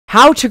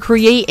How to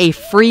create a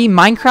free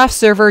Minecraft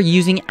server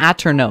using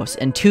Aternos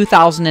in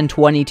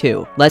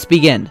 2022. Let's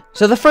begin.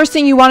 So the first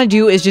thing you want to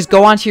do is just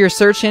go onto your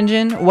search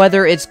engine,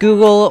 whether it's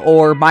Google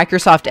or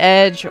Microsoft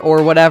Edge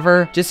or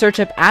whatever. Just search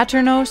up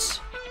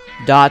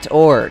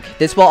Aternos.org.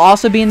 This will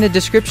also be in the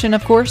description,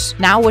 of course.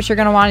 Now what you're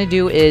going to want to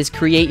do is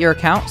create your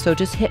account. So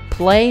just hit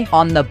play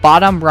on the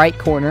bottom right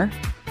corner.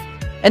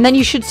 And then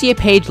you should see a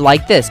page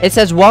like this. It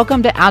says,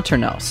 welcome to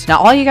Aternos. Now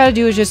all you got to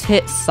do is just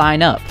hit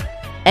sign up.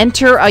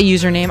 Enter a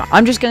username.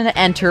 I'm just going to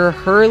enter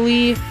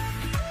Hurly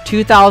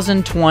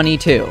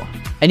 2022.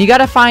 And you got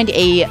to find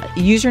a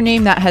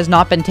username that has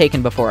not been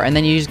taken before. And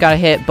then you just got to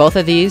hit both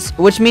of these,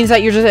 which means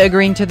that you're just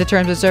agreeing to the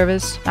terms of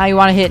service. Now you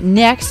want to hit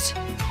next.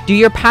 Do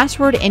your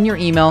password and your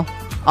email.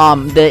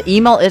 The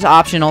email is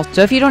optional.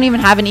 So if you don't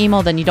even have an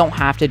email, then you don't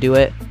have to do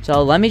it.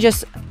 So let me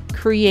just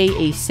create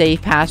a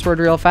safe password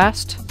real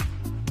fast.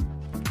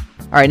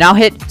 All right, now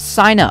hit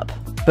sign up.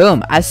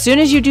 Boom. As soon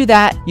as you do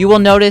that, you will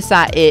notice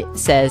that it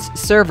says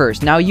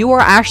servers. Now you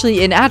are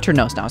actually in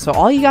Aternos now. So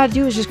all you got to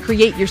do is just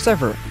create your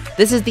server.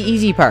 This is the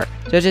easy part.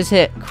 So just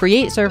hit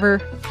create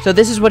server. So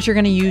this is what you're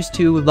going to use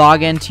to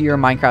log into your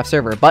Minecraft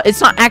server, but it's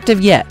not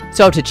active yet.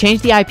 So to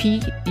change the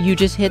IP, you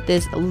just hit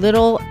this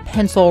little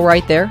pencil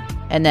right there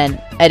and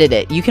then edit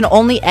it. You can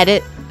only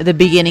edit the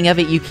beginning of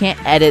it. You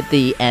can't edit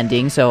the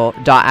ending. So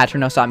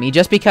 .aternos.me,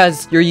 just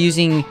because you're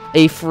using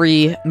a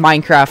free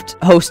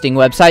Minecraft hosting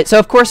website. So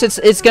of course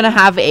it's gonna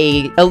have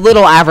a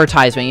little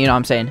advertisement, you know what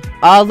I'm saying?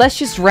 Let's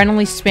just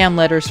randomly spam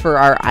letters for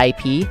our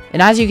IP.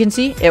 And as you can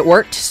see, it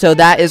worked. So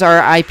that is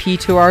our IP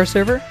to our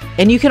server.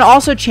 And you can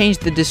also change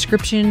the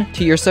description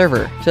to your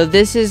server. So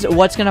this is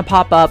what's gonna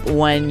pop up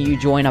when you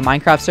join a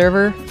Minecraft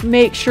server.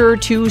 Make sure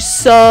to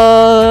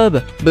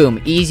sub.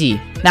 Boom,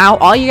 easy. Now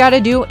all you gotta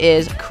do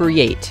is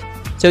create.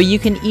 So you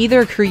can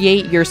either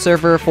create your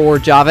server for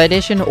Java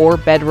Edition or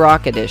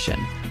Bedrock Edition.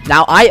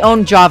 Now I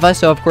own Java,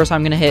 so of course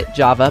I'm gonna hit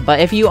Java, but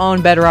if you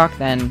own Bedrock,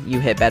 then you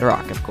hit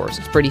Bedrock, of course.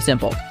 It's pretty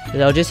simple.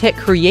 So just hit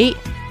create.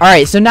 All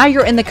right, so now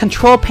you're in the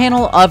control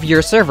panel of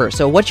your server.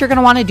 So what you're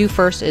gonna wanna do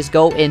first is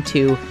go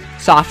into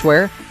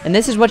software, and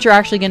this is what you're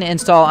actually going to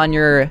install on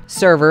your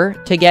server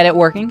to get it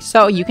working.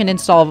 So you can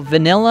install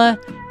vanilla,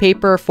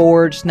 paper,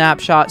 forge,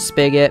 snapshot,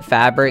 spigot,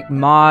 fabric,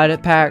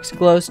 mod packs,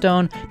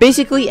 glowstone,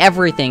 basically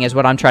everything is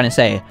what I'm trying to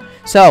say.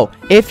 So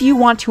if you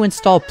want to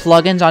install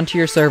plugins onto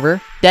your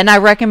server, then I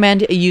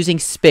recommend using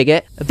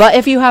Spigot. But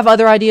if you have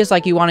other ideas,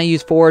 like you want to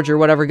use Forge or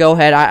whatever, go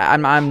ahead.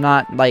 I'm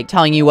not like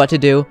telling you what to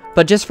do.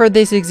 But just for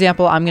this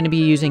example, I'm going to be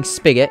using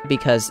Spigot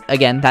because,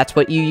 again, that's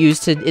what you use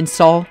to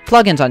install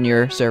plugins on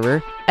your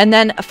server. And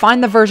then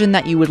find the version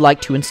that you would like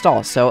to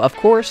install. So, of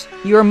course,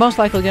 you are most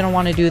likely going to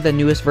want to do the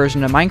newest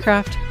version of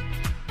Minecraft.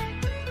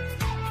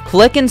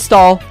 Click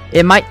install.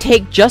 It might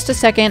take just a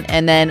second,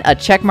 and then a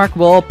check mark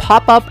will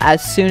pop up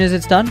as soon as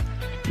it's done.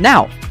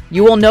 Now,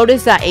 you will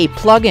notice that a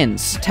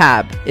plugins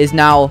tab is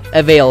now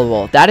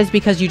available. That is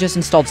because you just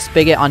installed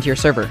Spigot onto your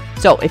server.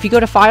 So if you go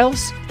to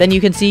files, then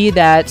you can see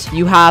that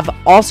you have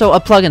also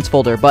a plugins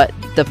folder, but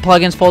the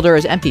plugins folder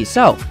is empty.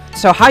 So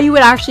how you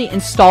would actually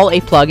install a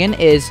plugin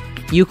is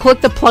you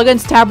click the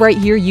plugins tab right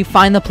here. You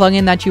find the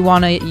plugin that you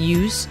want to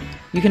use.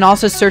 You can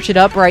also search it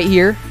up right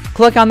here.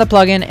 Click on the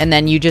plugin, and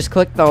then you just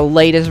click the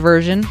latest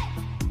version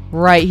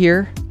right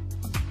here.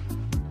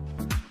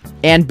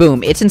 And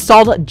boom, it's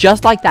installed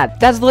just like that.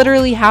 That's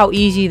literally how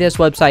easy this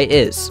website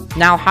is.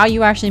 Now, how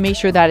you actually make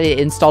sure that it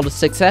installed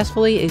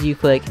successfully is you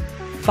click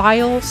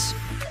Files,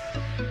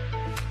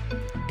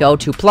 go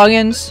to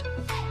Plugins,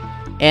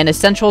 and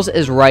Essentials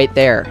is right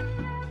there.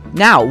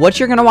 Now, what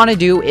you're going to want to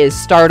do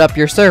is start up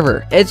your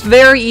server. It's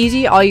very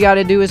easy. All you got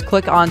to do is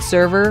click on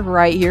Server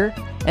right here,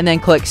 and then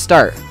click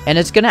Start. And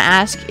it's going to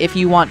ask if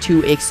you want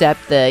to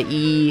accept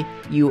the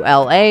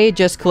EULA.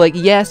 Just click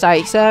yes, I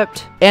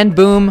accept, and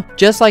boom,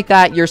 just like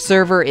that, your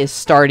server is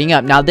starting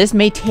up. Now this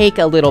may take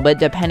a little bit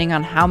depending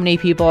on how many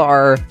people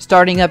are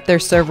starting up their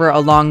server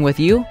along with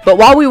you, but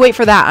while we wait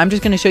for that, I'm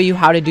just going to show you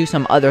how to do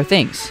some other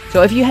things.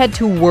 So if you head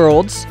to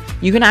worlds,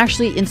 you can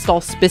actually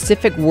install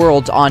specific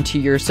worlds onto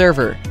your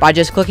server by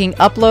just clicking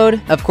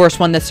upload, of course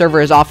when the server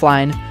is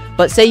offline.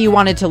 But say you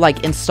wanted to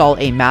like install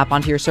a map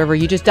onto your server,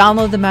 you just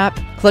download the map,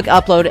 click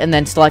upload, and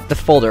then select the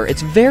folder.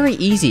 It's very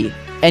easy.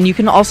 And you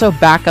can also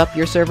back up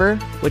your server,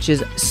 which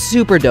is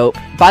super dope.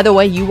 By the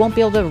way, you won't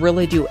be able to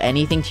really do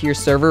anything to your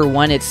server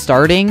when it's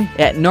starting.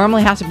 It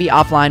normally has to be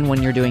offline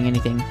when you're doing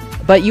anything.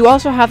 But you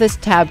also have this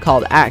tab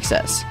called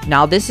Access.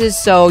 Now this is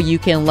so you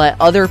can let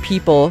other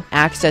people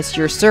access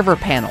your server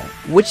panel,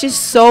 which is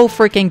so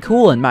freaking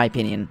cool in my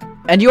opinion.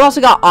 And you also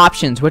got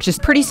options, which is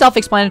pretty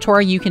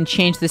self-explanatory. You can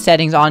change the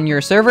settings on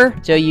your server.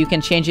 So you can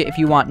change it if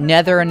you want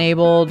Nether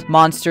enabled,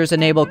 monsters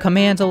enabled,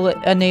 commands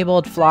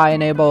enabled, fly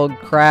enabled,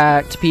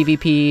 cracked,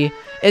 PvP.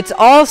 It's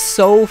all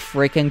so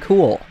freaking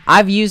cool.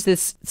 I've used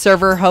this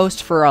server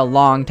host for a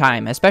long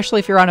time, especially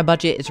if you're on a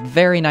budget. It's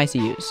very nice to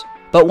use.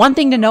 But one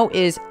thing to note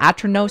is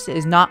Aternos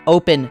is not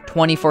open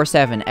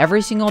 24/7.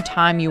 Every single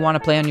time you want to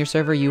play on your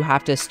server, you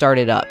have to start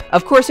it up.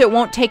 Of course, it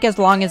won't take as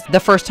long as the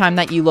first time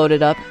that you load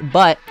it up,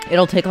 but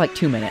it'll take like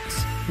 2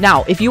 minutes.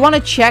 Now, if you want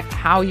to check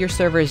how your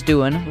server is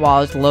doing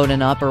while it's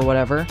loading up or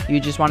whatever, you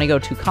just want to go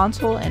to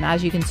console, and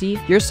as you can see,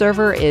 your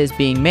server is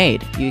being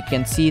made. You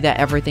can see that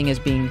everything is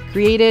being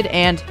created,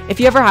 and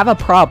if you ever have a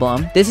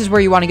problem, this is where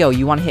you want to go.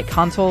 You want to hit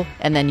console,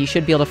 and then you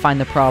should be able to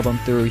find the problem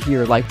through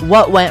here, like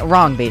what went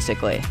wrong,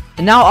 basically.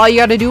 And now all you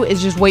got to do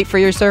is just wait for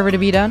your server to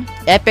be done.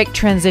 Epic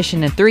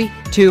transition in 3,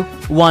 2,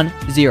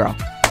 1, 0.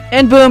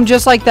 And boom,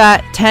 just like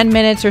that, 10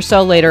 minutes or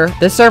so later,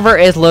 the server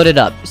is loaded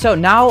up. So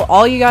now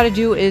all you gotta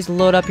do is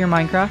load up your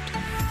Minecraft.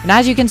 And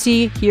as you can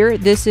see here,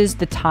 this is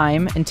the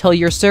time until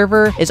your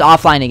server is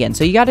offline again.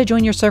 So you gotta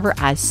join your server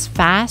as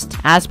fast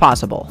as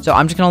possible. So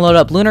I'm just gonna load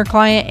up Lunar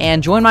Client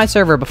and join my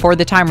server before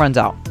the time runs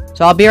out.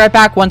 So I'll be right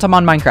back once I'm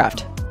on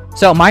Minecraft.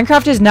 So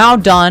Minecraft is now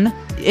done.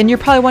 And you're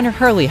probably wondering,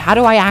 Hurly, how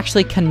do I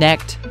actually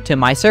connect to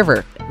my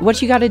server?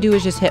 What you gotta do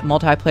is just hit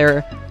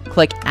multiplayer,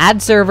 click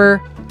add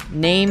server,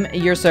 name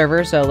your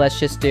server. So let's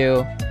just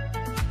do,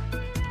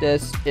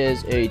 this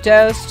is a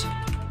test.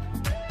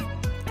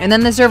 And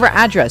then the server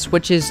address,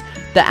 which is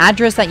the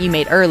address that you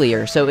made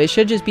earlier. So it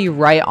should just be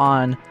right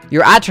on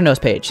your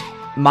Aternos page.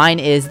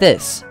 Mine is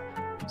this.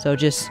 So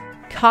just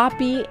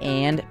copy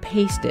and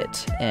paste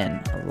it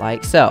in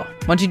like so.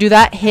 Once you do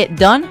that, hit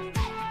done.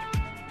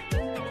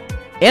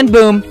 And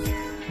boom,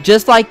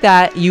 just like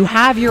that, you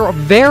have your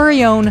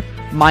very own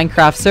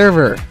Minecraft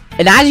server.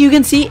 And as you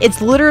can see,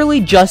 it's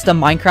literally just a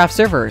Minecraft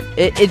server.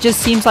 It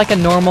just seems like a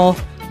normal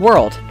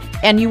world.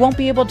 And you won't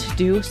be able to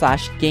do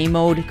 /game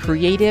mode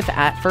creative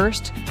at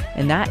first.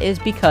 And that is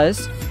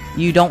because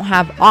you don't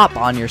have op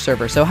on your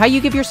server. So how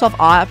you give yourself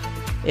op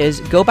is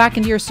go back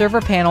into your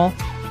server panel,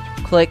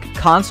 click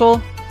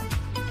console,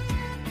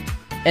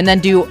 and then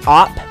do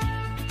op,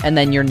 and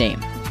then your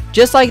name.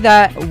 Just like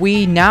that,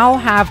 we now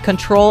have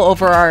control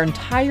over our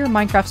entire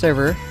Minecraft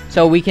server.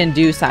 So we can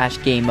do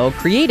 /game mode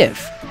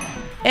creative.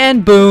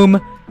 And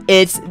boom,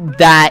 it's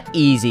that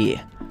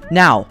easy.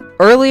 Now,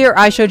 earlier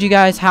I showed you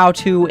guys how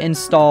to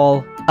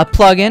install a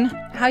plugin.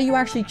 How you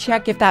actually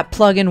check if that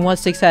plugin was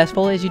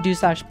successful is you do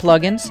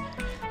 /plugins.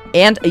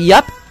 And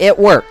yep, it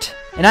worked.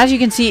 And as you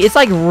can see, it's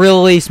like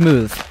really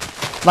smooth.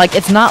 Like,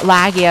 it's not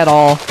laggy at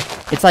all.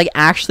 It's like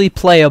actually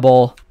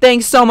playable.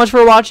 Thanks so much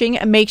for watching.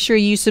 Make sure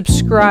you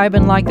subscribe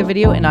and like the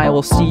video, and I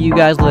will see you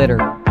guys later.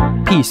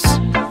 Peace.